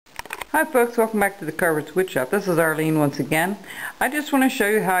Hi folks, welcome back to the Carver's Wood Shop. This is Arlene once again. I just want to show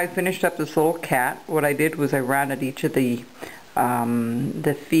you how I finished up this little cat. What I did was I rounded each of the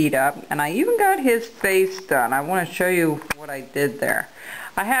feet up, and I even got his face done. I want to show you what I did there.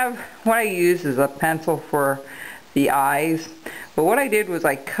 What I use is a pencil for the eyes, but what I did was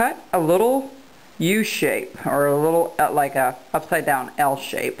I cut a little U shape, or a little like a upside down L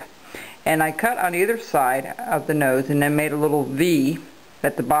shape, and I cut on either side of the nose and then made a little V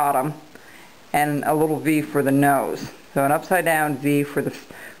at the bottom and a little V for the nose. So an upside down V for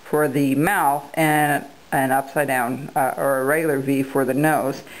the mouth, and an upside down or a regular V for the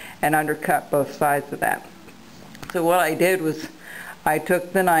nose, and undercut both sides of that. So what I did was I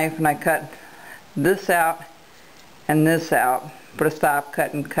took the knife and I cut this out and this out, put a stop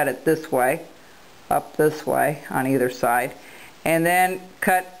cut and cut it this way, up this way on either side, and then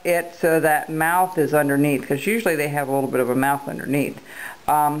cut it so that mouth is underneath, because usually they have a little bit of a mouth underneath.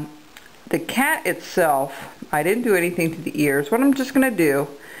 The cat itself, I didn't do anything to the ears. What I'm just going to do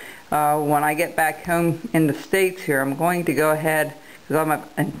when I get back home in the States here, I'm going to go ahead, because I'm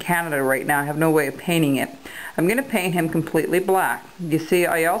in Canada right now, I have no way of painting it. I'm going to paint him completely black. You see,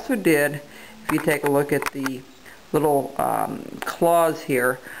 I also did, if you take a look at the little claws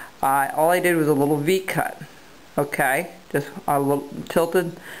here, all I did was a little V cut. Okay, just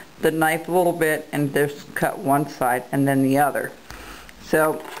tilted the knife a little bit and just cut one side and then the other.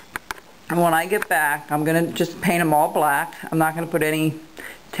 So when I get back, I'm going to just paint them all black. I'm not going to put any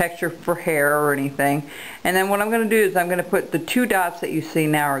texture for hair or anything. And then what I'm going to do is I'm going to put the two dots that you see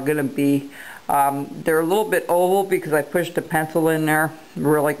now are going to be, they're a little bit oval because I pushed a pencil in there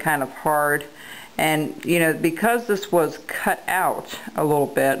really kind of hard. And you know, because this was cut out a little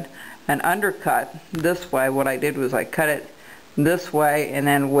bit and undercut this way, what I did was I cut it this way and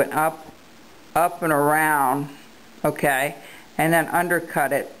then went up and around, okay, and then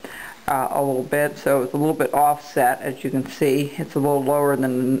undercut it a little bit, so it's a little bit offset. As you can see, it's a little lower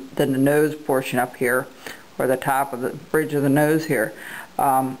than the nose portion up here, or the top of the bridge of the nose here.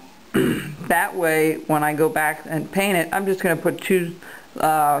 That way, when I go back and paint it, I'm just going to put two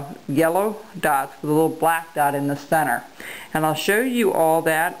yellow dots with a little black dot in the center, and I'll show you all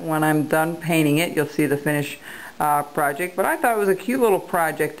that when I'm done painting it. You'll see the finished project, but I thought it was a cute little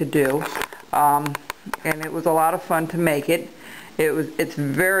project to do, and it was a lot of fun to make it. It's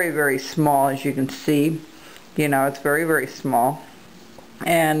very, very small, as you can see. You know, it's very, very small,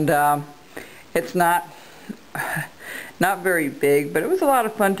 and it's not very big, but it was a lot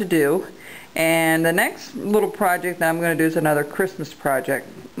of fun to do. And the next little project that I'm going to do is another Christmas project,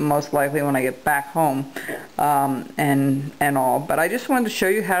 most likely when I get back home, and all. But I just wanted to show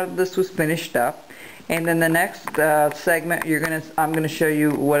you how this was finished up. And then the next segment, I'm going to show you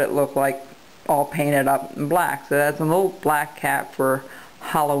what it looked like all painted up in black. So that's a little black cat for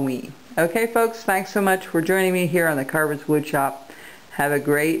Halloween. Okay folks, thanks so much for joining me here on the Carver's Wood Shop. Have a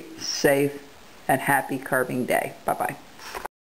great, safe, and happy carving day. Bye-bye.